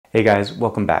Hey guys,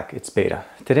 welcome back. It's Baayta.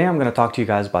 Today I'm going to talk to you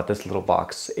guys about this little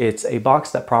box. It's a box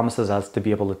that promises us to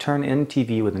be able to turn in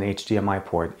TV with an HDMI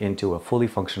port into a fully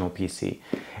functional PC.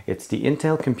 It's the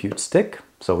Intel Compute Stick.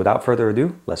 So without further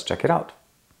ado, let's check it out.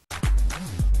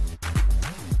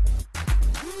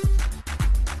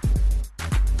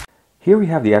 Here we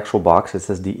have the actual box. It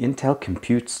says the Intel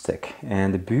Compute Stick.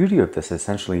 And the beauty of this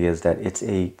essentially is that it's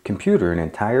a computer, an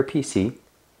entire PC,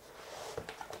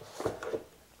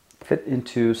 fit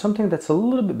into something that's a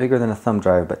little bit bigger than a thumb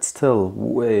drive, but still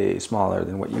way smaller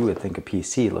than what you would think a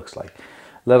PC looks like,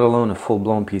 let alone a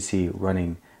full-blown PC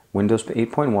running Windows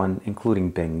 8.1,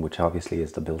 including Bing, which obviously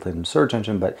is the built-in search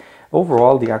engine. But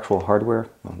overall, the actual hardware,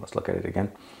 well, let's look at it again.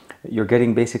 You're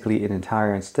getting basically an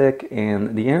entire stick,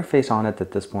 and the interface on it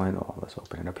at this point, oh, let's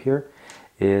open it up here,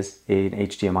 is an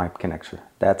HDMI connector.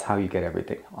 That's how you get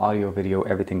everything. Audio, video,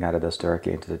 everything out of this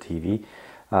directly into the TV.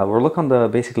 We'll look on the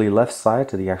basically left side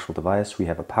to the actual device. We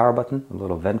have a power button, a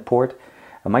little vent port,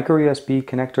 a micro USB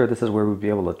connector. This is where we'll be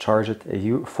able to charge it.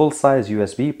 A full-size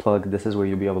USB plug. This is where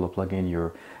you'll be able to plug in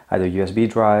your either USB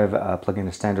drive, plug in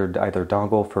a standard either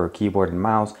dongle for a keyboard and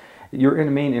mouse. Your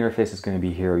main interface is going to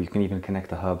be here. You can even connect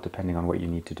the hub depending on what you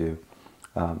need to do.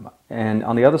 And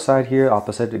on the other side here,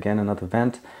 opposite, again, another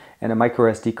vent and a micro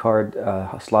SD card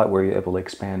slot where you're able to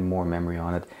expand more memory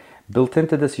on it. Built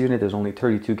into this unit is only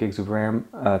 32 gigs of RAM,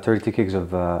 32 gigs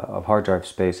of hard drive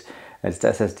space. It's the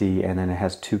SSD, and then it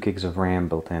has 2 gigs of RAM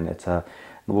built in.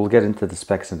 We'll get into the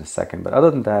specs in a second. But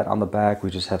other than that, on the back, we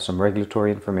just have some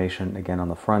regulatory information. Again, on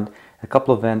the front, a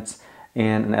couple of vents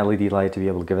and an LED light to be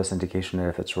able to give us indication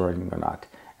if it's running or not.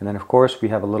 And then, of course, we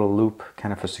have a little loop,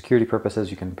 kind of for security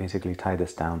purposes. You can basically tie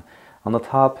this down. On the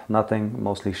top, nothing,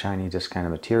 mostly shiny, just kind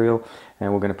of material.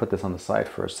 And we're going to put this on the side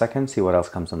for a second, see what else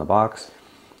comes in the box.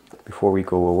 Before we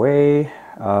go away,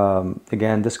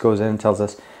 again, this goes in and tells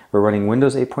us we're running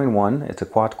Windows 8.1. It's a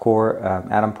quad-core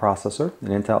Atom processor, an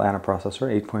Intel Atom processor,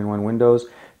 8.1 Windows,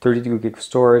 32 gigs of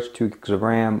storage, 2 gigs of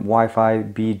RAM, Wi-Fi,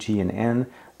 B, G, and N,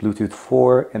 Bluetooth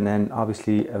 4, and then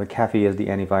obviously McAfee is the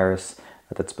antivirus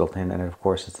that's built in, and of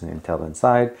course it's an Intel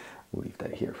inside. We'll leave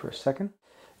that here for a second.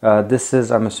 This is,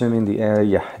 I'm assuming,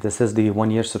 this is the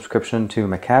 1-year subscription to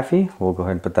McAfee. We'll go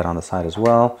ahead and put that on the side as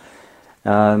well.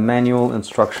 Manual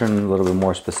instruction, a little bit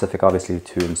more specific obviously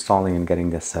to installing and getting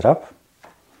this set up.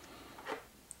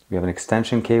 We have an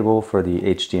extension cable for the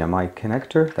HDMI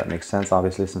connector. That makes sense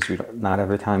obviously, since not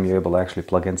every time you're able to actually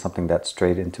plug in something that's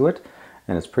straight into it,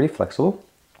 and it's pretty flexible.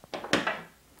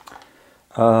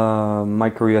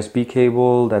 Micro USB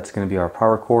cable, that's going to be our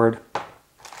power cord.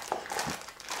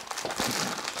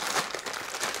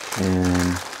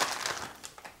 And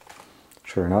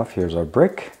sure enough, here's our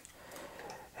brick.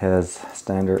 Has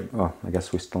standard, oh, I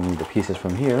guess we still need the pieces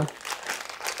from here.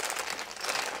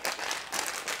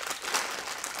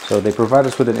 So they provide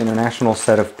us with an international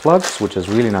set of plugs, which is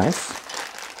really nice.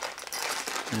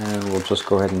 And we'll just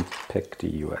go ahead and pick the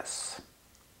US.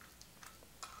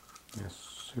 I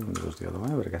assume it goes the other way,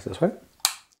 but I guess this way.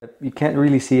 You can't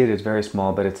really see it, it's very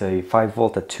small, but it's a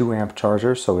 5-volt at 2 amp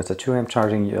charger. So it's a 2 amp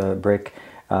charging brick,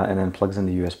 and then plugs in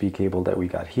the USB cable that we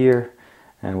got here,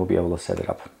 and we'll be able to set it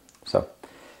up. So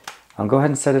I'll go ahead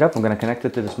and set it up. I'm going to connect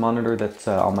it to this monitor that's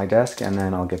on my desk, and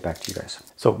then I'll get back to you guys.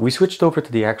 So we switched over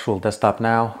to the actual desktop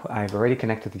now. I've already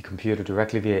connected the computer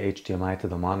directly via HDMI to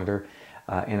the monitor,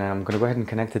 and I'm going to go ahead and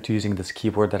connect it to using this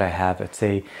keyboard that I have. It's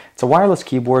a wireless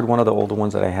keyboard, one of the older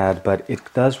ones that I had, but it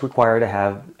does require to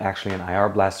have actually an IR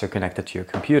blaster connected to your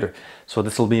computer. So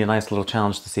this will be a nice little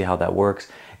challenge to see how that works.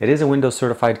 It is a Windows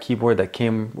certified keyboard that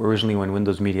came originally when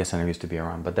Windows Media Center used to be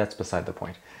around, but that's beside the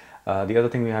point. The other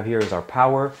thing we have here is our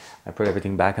power. I put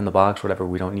everything back in the box, whatever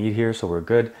we don't need here, so we're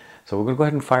good. So we're going to go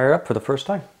ahead and fire it up for the first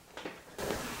time.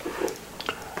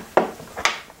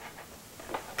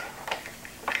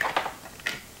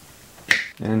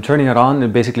 And turning it on,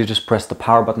 and basically just press the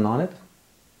power button on it.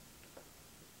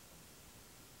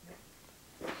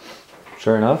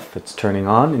 Sure enough, it's turning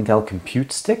on. Intel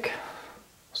Compute Stick.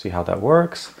 See how that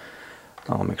works.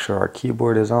 I'll make sure our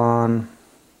keyboard is on.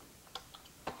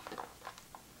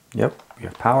 Yep, we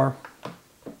have power.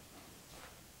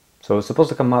 So it's supposed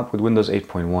to come up with Windows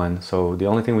 8.1, so the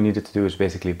only thing we needed to do is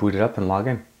basically boot it up and log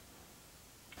in.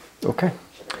 Okay,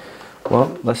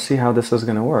 well, let's see how this is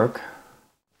going to work.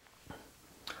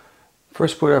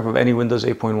 First boot up of any Windows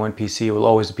 8.1 PC will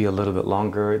always be a little bit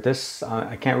longer. This,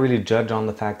 I can't really judge on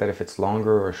the fact that if it's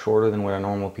longer or shorter than what a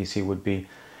normal PC would be.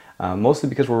 Mostly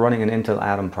because we're running an Intel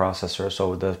Atom processor,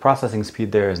 so the processing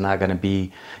speed there is not going to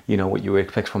be, you know, what you would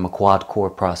expect from a quad-core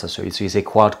processor. So you say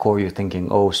quad-core, you're thinking,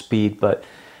 oh, speed, but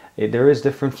there is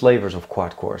different flavors of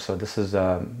quad-core, so this is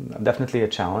definitely a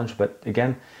challenge. But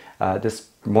again, This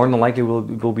more than likely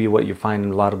will be what you find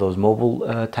in a lot of those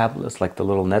mobile tablets, like the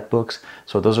little netbooks.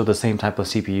 So those are the same type of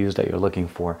CPUs that you're looking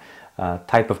for.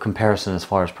 Type of comparison as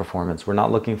far as performance. We're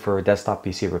not looking for a desktop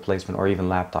PC replacement or even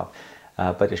laptop.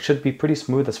 But it should be pretty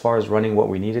smooth as far as running what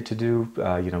we need it to do.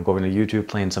 You know, going to YouTube,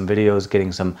 playing some videos,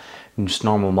 getting some just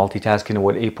normal multitasking,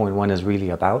 what 8.1 is really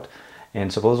about.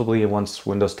 And supposedly once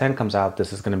Windows 10 comes out,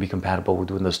 this is going to be compatible with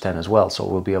Windows 10 as well. So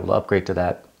we'll be able to upgrade to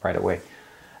that right away.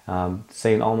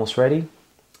 Saying almost ready,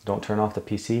 don't turn off the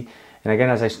PC. And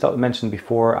again, as I mentioned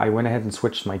before, I went ahead and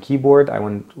switched my keyboard. I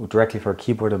went directly for a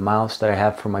keyboard and mouse that I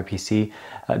have for my PC,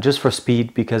 just for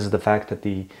speed, because of the fact that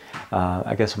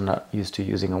I guess I'm not used to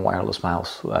using a wireless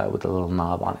mouse with a little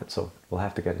knob on it. So we'll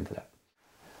have to get into that.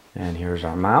 And here's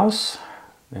our mouse,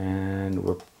 and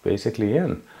we're basically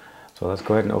in. So let's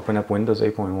go ahead and open up Windows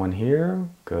 8.1 here.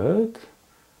 Good.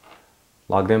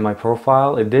 Logged in my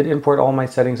profile. It did import all my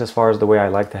settings as far as the way I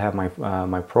like to have my,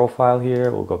 my profile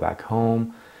here. We'll go back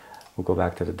home. We'll go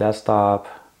back to the desktop.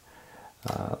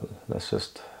 Let's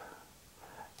just,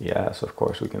 yes, of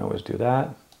course, we can always do that.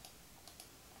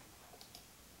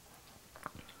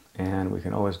 And we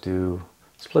can always do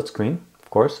split screen. Of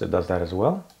course, it does that as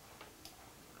well.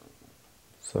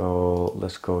 So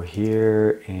let's go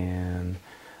here, and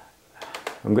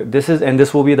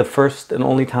this will be the first and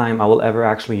only time I will ever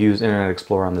actually use Internet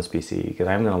Explorer on this PC, because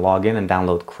I'm going to log in and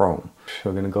download Chrome. So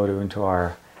we're going to go into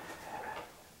our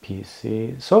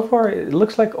PC. So far, it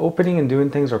looks like opening and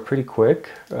doing things are pretty quick.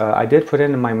 I did put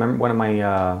in my one of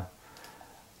my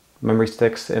memory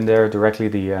sticks in there directly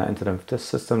into the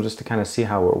system, just to kind of see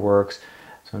how it works.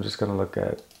 So I'm just going to look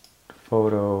at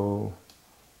photo,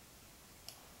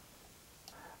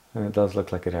 and it does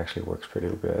look like it actually works pretty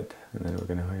good. And then we're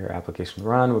going to hear application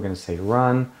run. We're going to say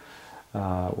run.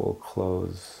 We'll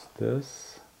close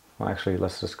this. Well, actually,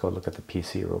 let's just go look at the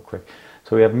PC real quick.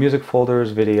 So we have music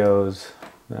folders, videos.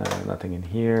 Nothing in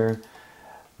here.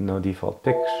 No default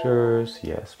pictures.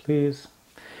 Yes, please.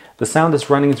 The sound is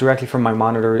running directly from my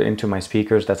monitor into my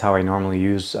speakers. That's how I normally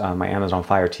use my Amazon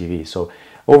Fire TV. So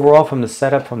overall, from the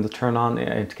setup, from the turn on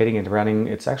and getting it running,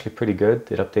 it's actually pretty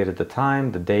good. It updated the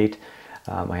time, the date.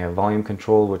 I have volume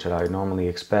control, which I normally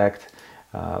expect.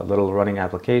 Little running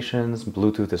applications.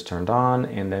 Bluetooth is turned on,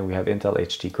 and then we have Intel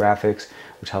HD graphics,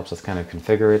 which helps us kind of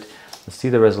configure it. Let's see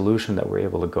the resolution that we're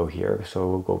able to go here. So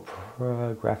we'll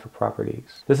go graphic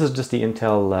properties. This is just the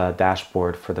Intel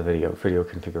dashboard for the video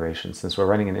configuration. Since we're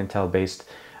running an Intel-based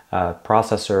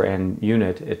processor and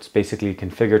unit, it's basically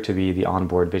configured to be the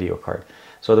onboard video card.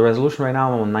 So the resolution right now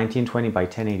I'm on 1920 by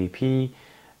 1080p,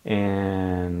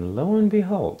 and lo and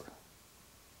behold,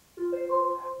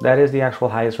 that is the actual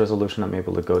highest resolution I'm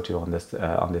able to go to on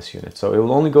this unit. So it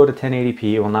will only go to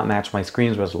 1080p. It will not match my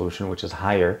screen's resolution, which is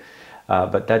higher.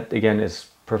 But that, again, is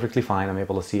perfectly fine. I'm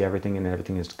able to see everything, and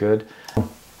everything is good.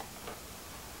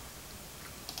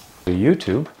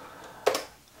 YouTube,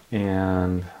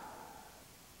 and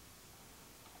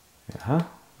yeah,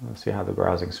 let's see how the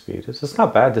browsing speed is. It's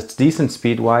not bad. It's decent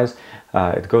speed-wise.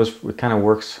 It kind of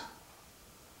works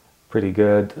pretty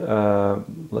good.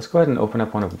 Let's go ahead and open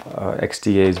up one of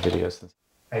XDA's videos.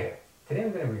 Hey, today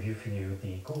I'm going to review for you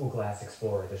the Google Glass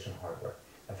Explorer Edition hardware.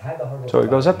 I've had the hardware. So it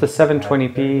goes up to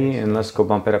 720p, and let's go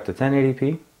bump it up to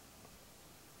 1080p.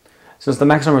 Since the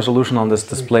maximum resolution on this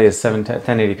display is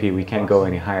 1080p, we can't go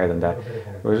any higher than that.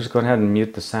 We're just going ahead and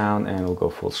mute the sound, and we'll go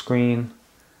full screen.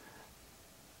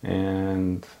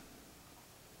 And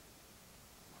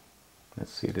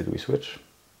let's see, did we switch?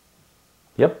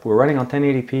 Yep, we're running on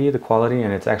 1080p, the quality,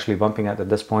 and it's actually bumping at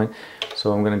this point.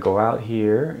 So I'm going to go out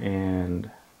here, and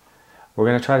we're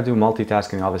going to try to do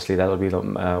multitasking. Obviously, that'll be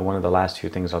one of the last few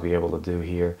things I'll be able to do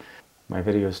here. My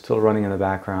video is still running in the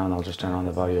background. I'll just turn on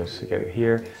the volume to get it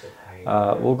here.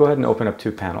 We'll go ahead and open up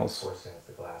two panels.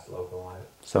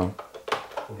 So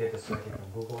we'll get this directly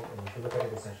from Google, and if you look at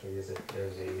it, essentially, there's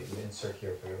an insert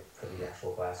here for the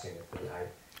actual glass unit for the height.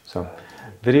 So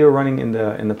video running in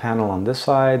the panel on this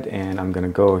side, and I'm going to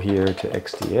go here to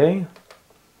XDA,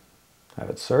 have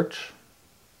it search.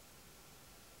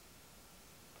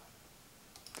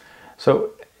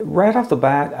 So right off the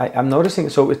bat, I'm noticing,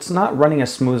 so it's not running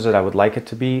as smooth as I would like it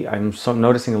to be. I'm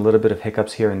noticing a little bit of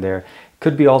hiccups here and there.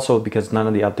 Could be also because none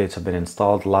of the updates have been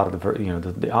installed. A lot of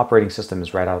the operating system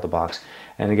is right out of the box.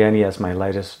 And again, yes, my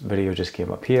latest video just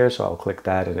came up here, so I'll click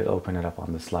that and it'll open it up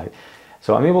on the slide.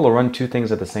 So I'm able to run two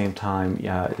things at the same time.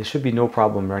 It should be no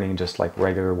problem running just like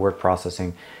regular word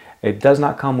processing. It does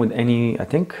not come with any, I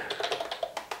think,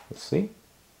 let's see.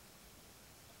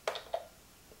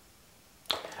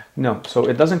 No, so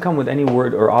it doesn't come with any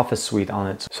Word or Office suite on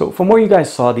it. So from what you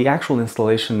guys saw, the actual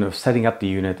installation of setting up the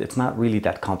unit, it's not really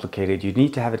that complicated. You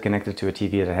need to have it connected to a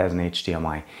TV that has an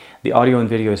HDMI. The audio and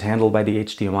video is handled by the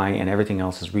HDMI, and everything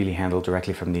else is really handled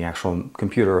directly from the actual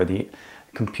computer or the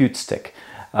compute stick.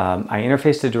 I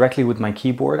interfaced it directly with my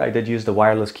keyboard. I did use the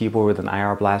wireless keyboard with an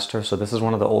IR blaster, so this is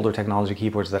one of the older technology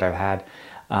keyboards that I've had,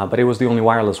 but it was the only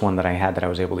wireless one that I had that I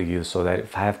was able to use, so that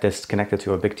if I have this connected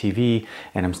to a big TV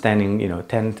and I'm standing,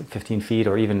 10 to 15 feet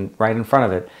or even right in front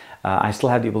of it, I still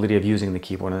have the ability of using the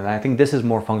keyboard, and I think this is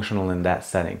more functional in that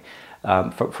setting.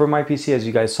 For my PC, as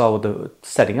you guys saw with the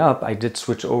setting up, I did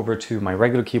switch over to my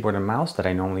regular keyboard and mouse that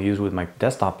I normally use with my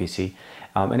desktop PC,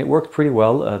 and it worked pretty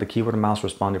well. The keyboard and mouse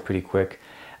responded pretty quick.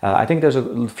 I think there's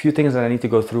a few things that I need to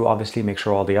go through. Obviously, make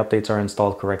sure all the updates are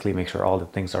installed correctly, make sure all the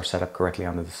things are set up correctly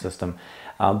onto the system.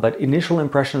 But initial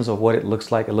impressions of what it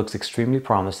looks like, it looks extremely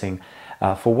promising.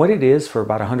 For what it is, for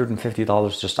about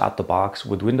 $150 just out the box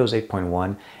with Windows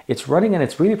 8.1, it's running and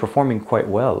it's really performing quite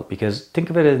well, because think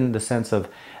of it in the sense of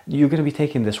you're going to be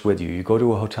taking this with you. You go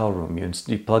to a hotel room,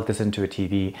 you plug this into a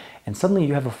TV, and suddenly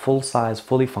you have a full-size,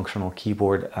 fully functional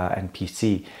keyboard and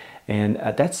PC. And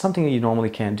that's something that you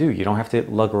normally can't do. You don't have to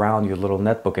lug around your little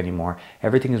netbook anymore.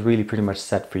 Everything is really pretty much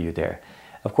set for you there.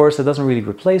 Of course, it doesn't really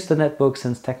replace the netbook,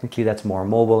 since technically that's more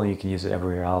mobile and you can use it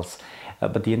everywhere else.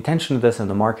 But the intention of this and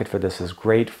the market for this is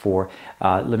great for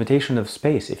limitation of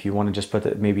space. If you want to just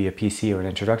put maybe a PC or an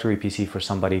introductory PC for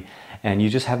somebody, and you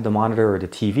just have the monitor or the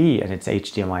TV and it's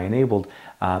HDMI enabled,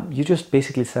 you just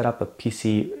basically set up a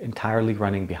PC entirely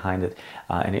running behind it,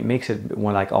 and it makes it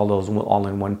more like all those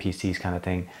all-in-one PCs kind of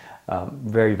thing.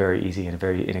 Very, very easy and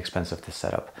very inexpensive to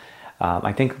set up.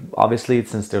 I think obviously,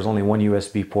 since there's only one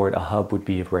USB port, a hub would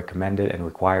be recommended and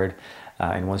required.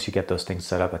 And once you get those things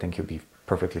set up, I think you'll be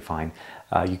perfectly fine.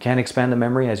 You can expand the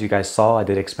memory. As you guys saw, I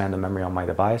did expand the memory on my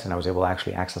device and I was able to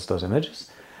actually access those images.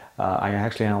 I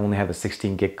actually only have a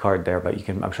 16 gig card there, but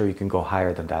I'm sure you can go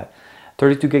higher than that.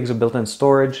 32 gigs of built-in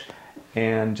storage.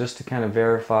 And just to kind of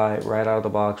verify right out of the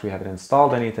box, we haven't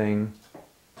installed anything.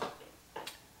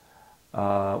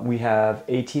 We have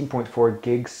 18.4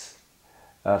 gigs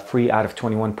free out of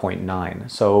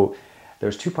 21.9. So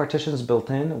there's two partitions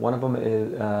built in. One of them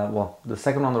is, well, the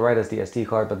second one on the right is the SD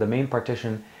card, but the main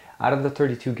partition, out of the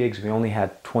 32 gigs, we only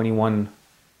had 21,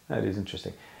 that is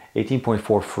interesting,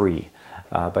 18.4 free.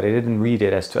 But I didn't read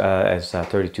it as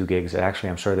 32 gigs. Actually,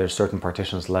 I'm sure there's certain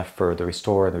partitions left for the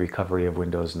restore and the recovery of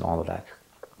Windows and all of that.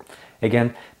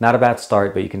 Again, not a bad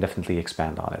start, but you can definitely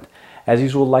expand on it. As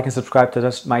usual, like and subscribe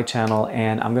to my channel,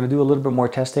 and I'm going to do a little bit more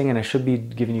testing, and I should be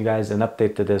giving you guys an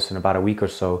update to this in about a week or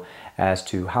so as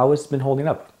to how it's been holding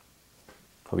up.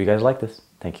 Hope you guys like this.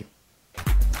 Thank you.